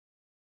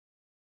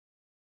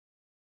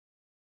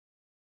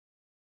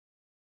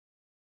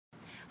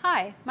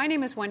Hi, my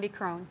name is Wendy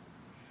Crone.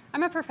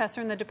 I'm a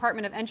professor in the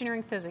Department of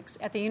Engineering Physics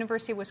at the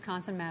University of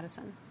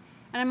Wisconsin-Madison,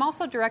 and I'm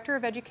also Director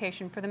of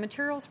Education for the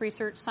Materials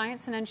Research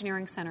Science and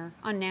Engineering Center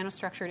on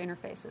Nanostructured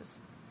Interfaces.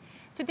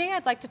 Today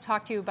I'd like to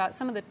talk to you about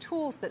some of the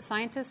tools that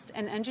scientists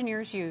and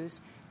engineers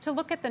use to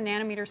look at the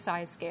nanometer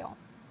size scale.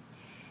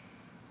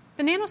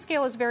 The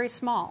nanoscale is very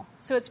small,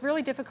 so it's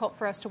really difficult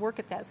for us to work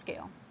at that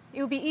scale. It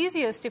would be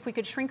easiest if we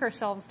could shrink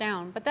ourselves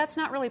down, but that's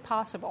not really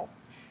possible.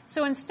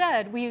 So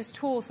instead, we use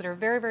tools that are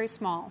very, very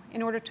small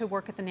in order to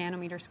work at the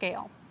nanometer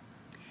scale.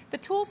 The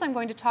tools I'm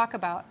going to talk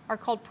about are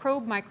called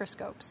probe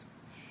microscopes.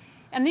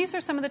 And these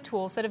are some of the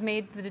tools that have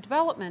made the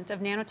development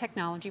of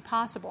nanotechnology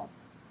possible.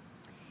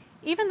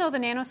 Even though the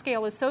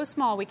nanoscale is so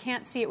small we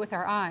can't see it with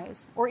our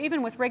eyes, or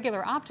even with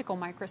regular optical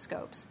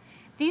microscopes,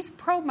 these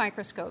probe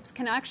microscopes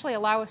can actually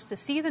allow us to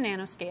see the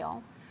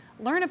nanoscale,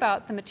 learn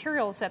about the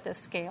materials at this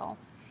scale,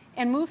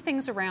 and move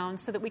things around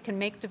so that we can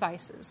make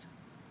devices.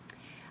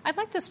 I'd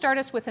like to start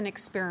us with an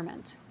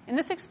experiment. And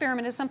this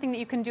experiment is something that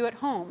you can do at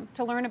home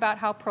to learn about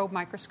how probe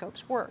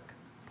microscopes work.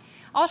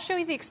 I'll show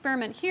you the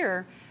experiment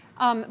here,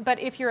 but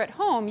if you're at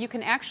home, you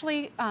can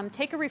actually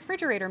take a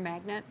refrigerator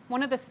magnet,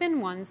 one of the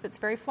thin ones that's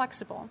very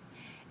flexible,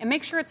 and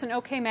make sure it's an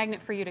okay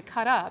magnet for you to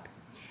cut up,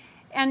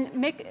 and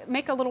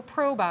make a little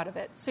probe out of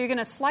it. So you're going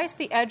to slice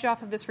the edge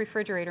off of this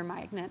refrigerator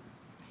magnet,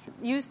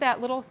 use that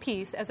little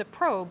piece as a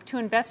probe to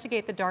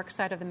investigate the dark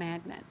side of the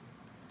magnet.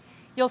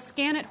 You'll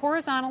scan it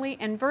horizontally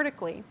and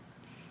vertically.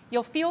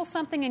 You'll feel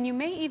something, and you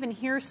may even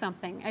hear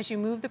something as you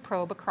move the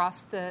probe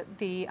across the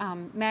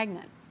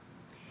magnet.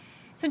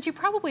 Since you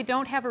probably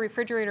don't have a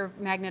refrigerator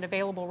magnet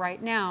available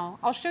right now,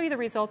 I'll show you the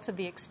results of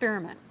the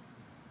experiment.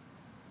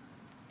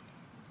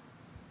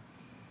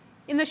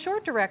 In the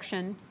short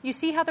direction, you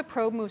see how the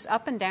probe moves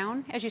up and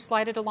down as you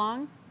slide it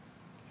along?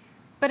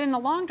 But in the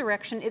long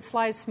direction, it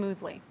slides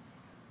smoothly.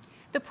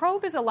 The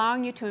probe is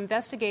allowing you to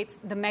investigate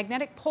the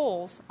magnetic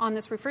poles on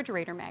this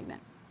refrigerator magnet.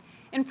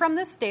 And from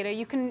this data,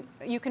 you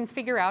can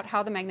figure out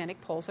how the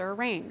magnetic poles are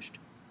arranged.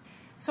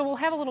 So we'll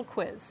have a little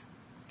quiz.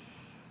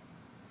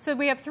 So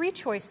we have three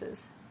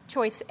choices.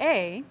 Choice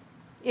A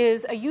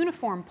is a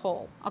uniform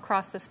pole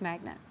across this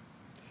magnet.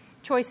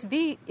 Choice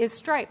B is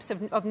stripes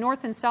of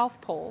north and south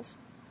poles.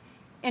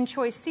 And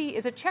choice C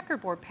is a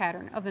checkerboard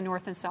pattern of the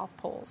north and south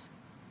poles.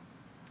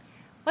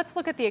 Let's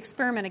look at the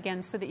experiment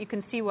again so that you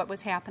can see what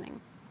was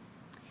happening.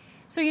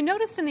 So you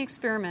noticed in the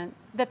experiment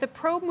that the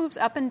probe moves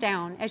up and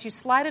down as you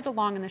slide it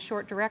along in the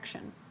short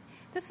direction.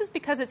 This is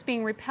because it's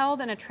being repelled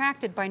and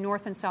attracted by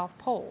north and south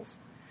poles.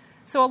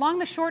 So along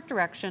the short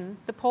direction,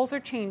 the poles are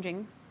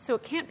changing, so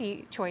it can't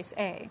be choice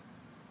A.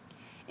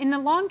 In the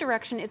long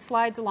direction, it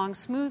slides along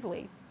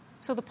smoothly,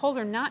 so the poles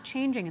are not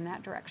changing in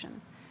that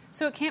direction,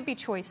 so it can't be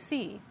choice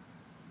C.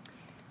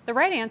 The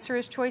right answer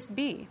is choice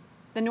B.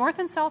 The north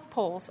and south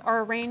poles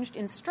are arranged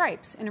in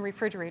stripes in a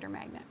refrigerator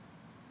magnet.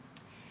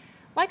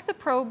 Like the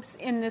probes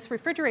in this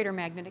refrigerator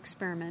magnet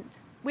experiment,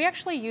 we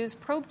actually use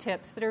probe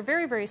tips that are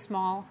very, very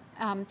small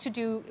to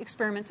do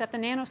experiments at the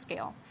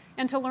nanoscale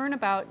and to learn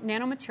about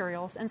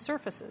nanomaterials and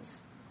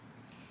surfaces.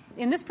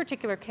 In this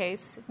particular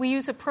case, we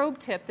use a probe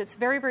tip that's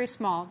very, very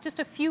small, just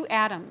a few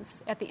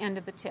atoms at the end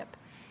of the tip.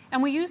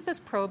 And we use this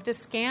probe to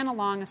scan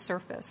along a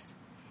surface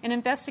and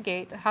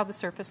investigate how the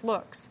surface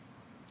looks.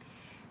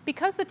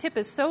 Because the tip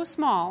is so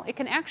small, it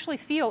can actually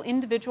feel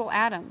individual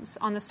atoms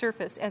on the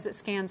surface as it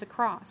scans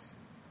across.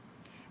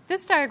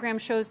 This diagram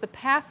shows the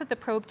path that the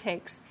probe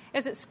takes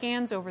as it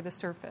scans over the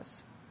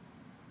surface.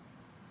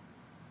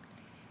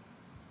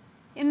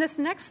 In this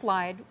next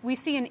slide, we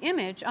see an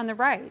image on the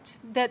right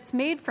that's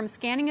made from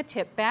scanning a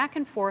tip back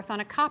and forth on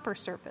a copper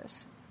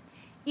surface.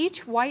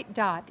 Each white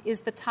dot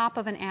is the top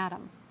of an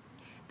atom.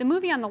 The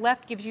movie on the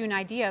left gives you an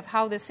idea of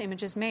how this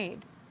image is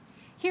made.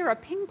 Here, a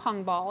ping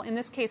pong ball, in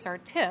this case our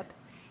tip,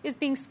 is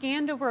being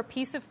scanned over a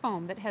piece of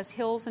foam that has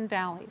hills and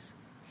valleys,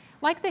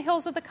 like the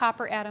hills of the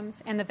copper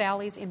atoms and the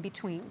valleys in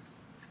between.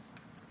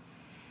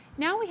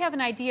 Now we have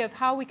an idea of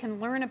how we can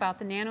learn about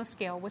the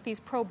nanoscale with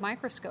these probe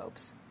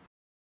microscopes,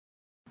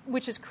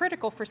 which is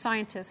critical for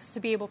scientists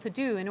to be able to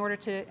do in order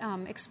to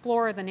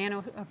explore the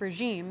nano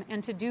regime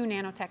and to do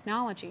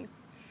nanotechnology.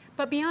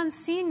 But beyond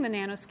seeing the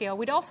nanoscale,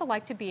 we'd also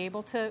like to be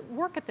able to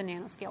work at the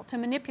nanoscale, to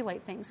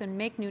manipulate things and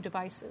make new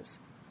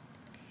devices.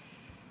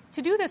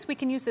 To do this, we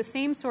can use the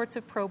same sorts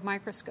of probe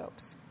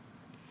microscopes.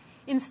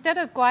 Instead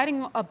of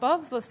gliding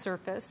above the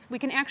surface, we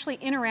can actually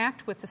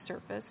interact with the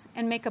surface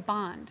and make a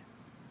bond.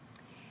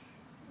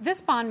 This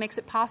bond makes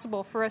it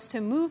possible for us to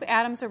move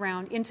atoms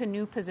around into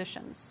new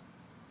positions.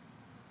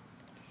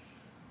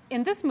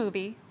 In this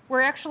movie,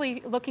 we're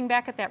actually looking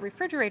back at that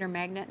refrigerator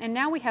magnet, and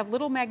now we have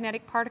little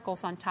magnetic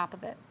particles on top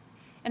of it.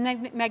 And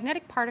the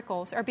magnetic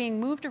particles are being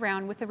moved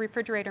around with the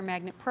refrigerator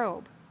magnet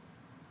probe.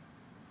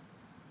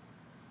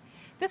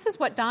 This is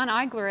what Don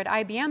Eigler at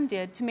IBM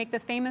did to make the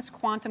famous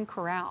quantum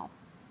corral.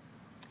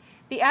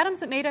 The atoms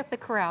that made up the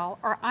corral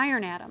are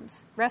iron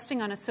atoms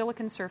resting on a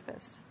silicon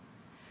surface.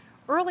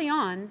 Early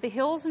on, the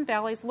hills and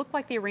valleys look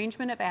like the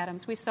arrangement of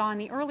atoms we saw in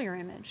the earlier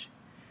image.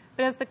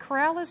 But as the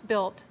corral is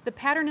built, the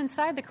pattern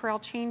inside the corral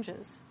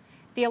changes.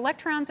 The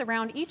electrons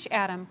around each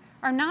atom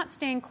are not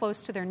staying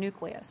close to their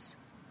nucleus.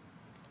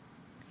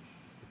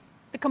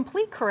 The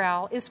complete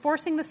corral is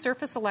forcing the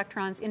surface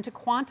electrons into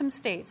quantum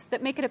states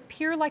that make it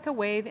appear like a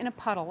wave in a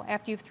puddle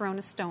after you've thrown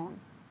a stone.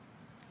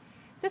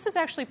 This is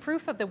actually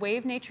proof of the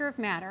wave nature of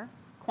matter,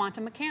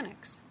 quantum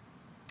mechanics.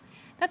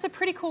 That's a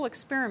pretty cool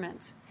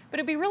experiment, but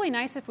it'd be really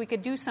nice if we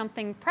could do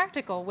something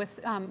practical with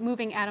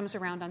moving atoms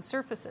around on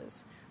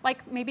surfaces,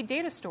 like maybe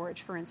data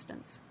storage, for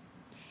instance.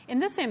 In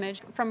this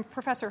image from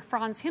Professor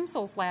Franz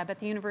Himsel's lab at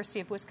the University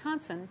of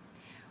Wisconsin,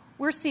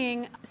 we're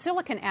seeing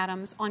silicon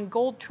atoms on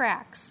gold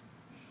tracks.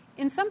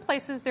 In some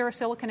places there are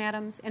silicon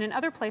atoms, and in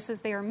other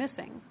places they are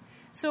missing.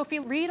 So if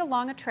you read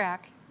along a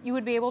track, you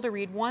would be able to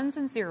read ones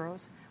and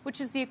zeros,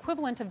 which is the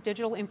equivalent of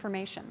digital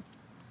information.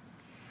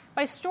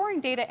 By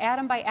storing data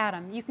atom by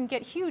atom, you can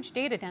get huge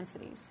data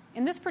densities.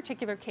 In this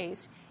particular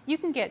case, you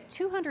can get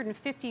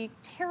 250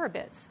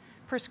 terabits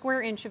per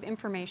square inch of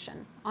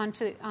information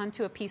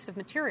onto a piece of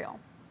material.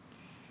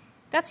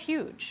 That's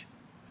huge.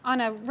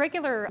 On a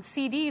regular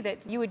CD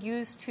that you would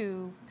use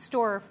to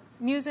store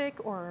music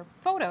or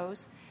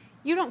photos,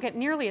 you don't get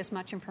nearly as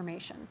much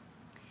information.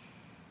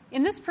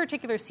 In this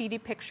particular CD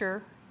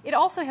picture, it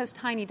also has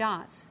tiny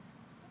dots,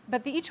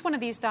 but each one of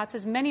these dots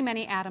is many,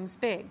 many atoms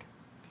big.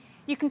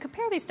 You can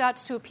compare these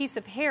dots to a piece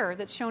of hair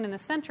that's shown in the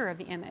center of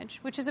the image,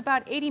 which is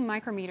about 80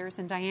 micrometers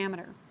in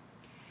diameter.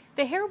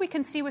 The hair we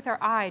can see with our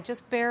eye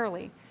just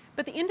barely,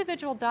 but the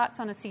individual dots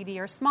on a CD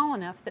are small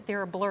enough that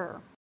they're a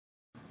blur.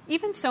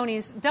 Even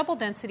Sony's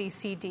double-density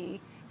CD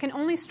can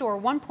only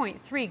store 1.3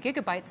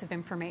 gigabytes of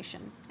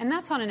information, and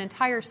that's on an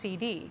entire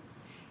CD.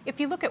 If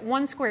you look at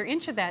 1 square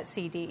inch of that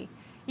CD,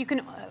 you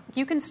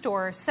can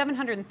store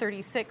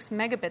 736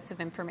 megabits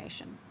of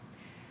information.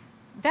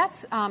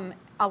 That's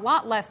a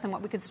lot less than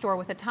what we could store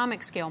with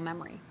atomic scale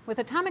memory. With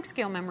atomic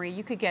scale memory,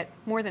 you could get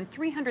more than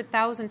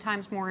 300,000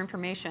 times more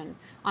information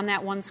on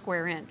that 1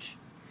 square inch.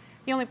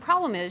 The only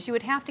problem is you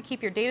would have to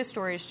keep your data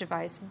storage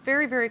device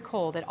very, very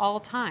cold at all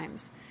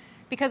times,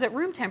 because at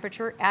room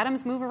temperature,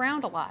 atoms move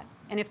around a lot,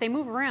 and if they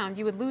move around,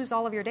 you would lose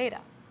all of your data.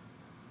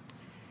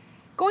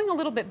 Going a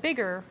little bit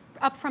bigger,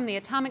 up from the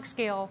atomic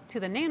scale to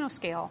the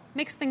nanoscale,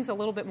 makes things a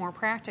little bit more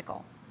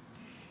practical.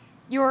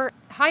 Your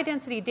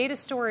high-density data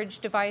storage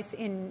device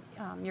in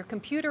your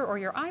computer or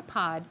your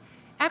iPod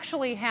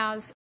actually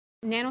has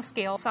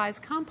nanoscale size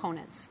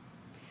components.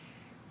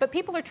 But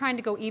people are trying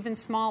to go even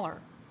smaller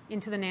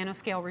into the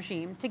nanoscale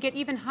regime to get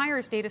even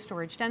higher data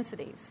storage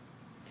densities.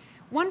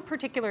 One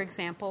particular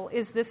example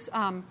is this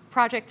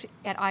project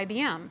at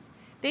IBM.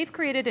 They've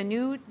created a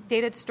new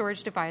data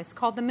storage device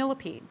called the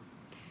millipede.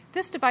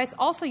 This device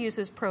also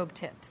uses probe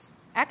tips,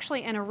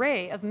 actually an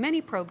array of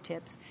many probe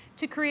tips,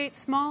 to create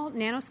small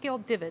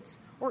nanoscale divots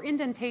or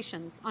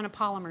indentations on a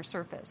polymer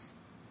surface.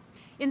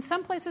 In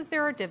some places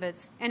there are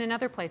divots, and in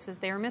other places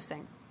they are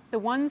missing, the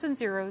ones and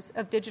zeros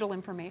of digital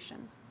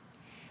information.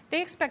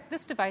 They expect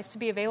this device to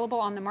be available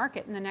on the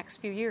market in the next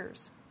few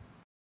years.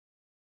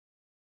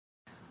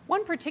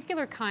 One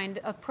particular kind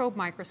of probe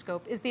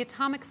microscope is the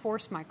atomic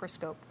force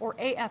microscope, or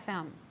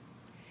AFM.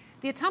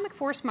 The atomic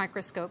force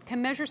microscope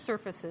can measure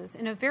surfaces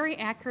in a very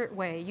accurate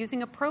way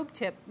using a probe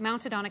tip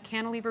mounted on a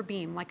cantilever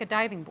beam like a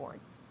diving board.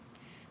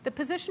 The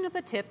position of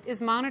the tip is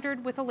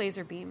monitored with a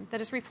laser beam that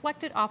is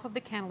reflected off of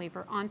the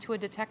cantilever onto a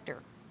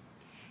detector.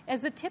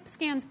 As the tip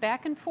scans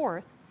back and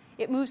forth,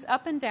 it moves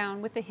up and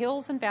down with the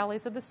hills and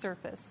valleys of the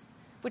surface,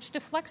 which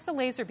deflects the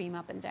laser beam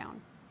up and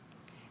down.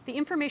 The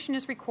information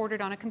is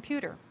recorded on a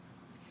computer.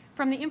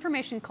 From the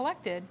information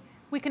collected,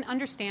 we can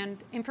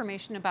understand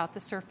information about the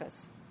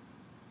surface.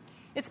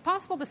 It's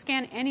possible to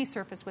scan any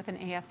surface with an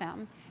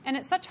AFM, and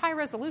at such high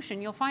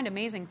resolution, you'll find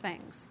amazing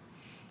things.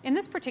 In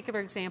this particular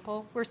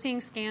example, we're seeing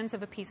scans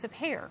of a piece of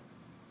hair.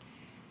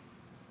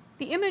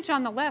 The image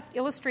on the left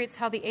illustrates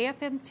how the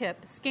AFM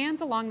tip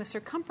scans along the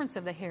circumference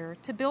of the hair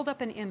to build up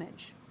an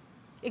image.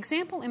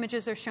 Example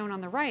images are shown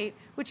on the right,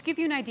 which give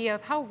you an idea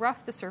of how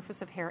rough the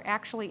surface of hair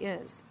actually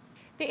is.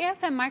 The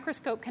AFM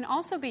microscope can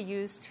also be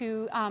used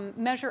to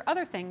measure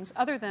other things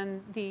other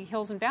than the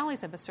hills and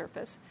valleys of a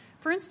surface.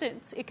 For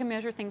instance, it can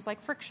measure things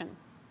like friction.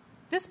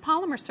 This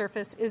polymer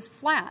surface is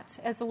flat,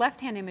 as the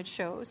left-hand image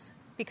shows,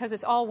 because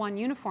it's all one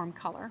uniform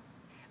color.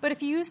 But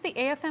if you use the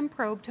AFM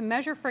probe to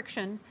measure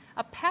friction,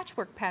 a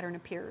patchwork pattern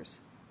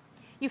appears.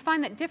 You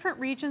find that different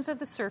regions of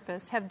the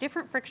surface have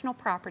different frictional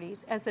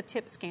properties as the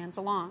tip scans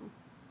along.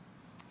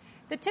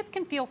 The tip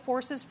can feel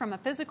forces from a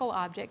physical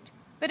object,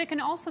 but it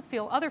can also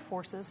feel other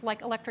forces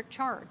like electric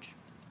charge.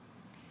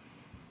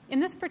 In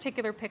this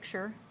particular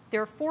picture,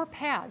 there are 4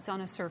 pads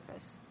on a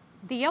surface.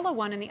 The yellow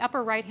one in the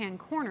upper right-hand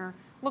corner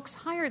looks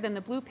higher than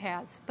the blue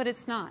pads, but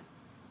it's not.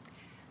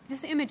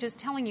 This image is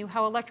telling you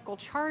how electrical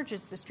charge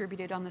is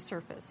distributed on the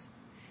surface.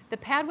 The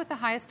pad with the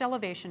highest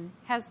elevation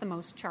has the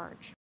most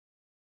charge.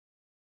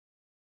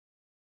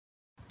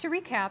 To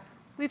recap,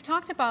 we've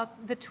talked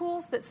about the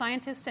tools that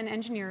scientists and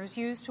engineers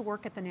use to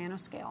work at the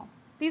nanoscale.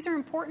 These are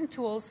important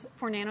tools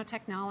for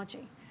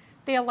nanotechnology.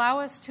 They allow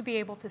us to be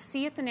able to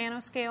see at the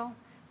nanoscale,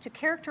 to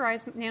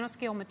characterize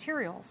nanoscale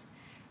materials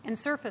and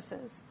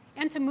surfaces,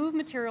 and to move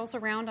materials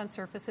around on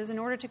surfaces in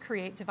order to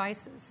create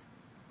devices.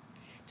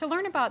 To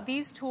learn about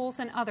these tools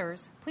and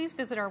others, please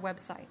visit our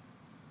website.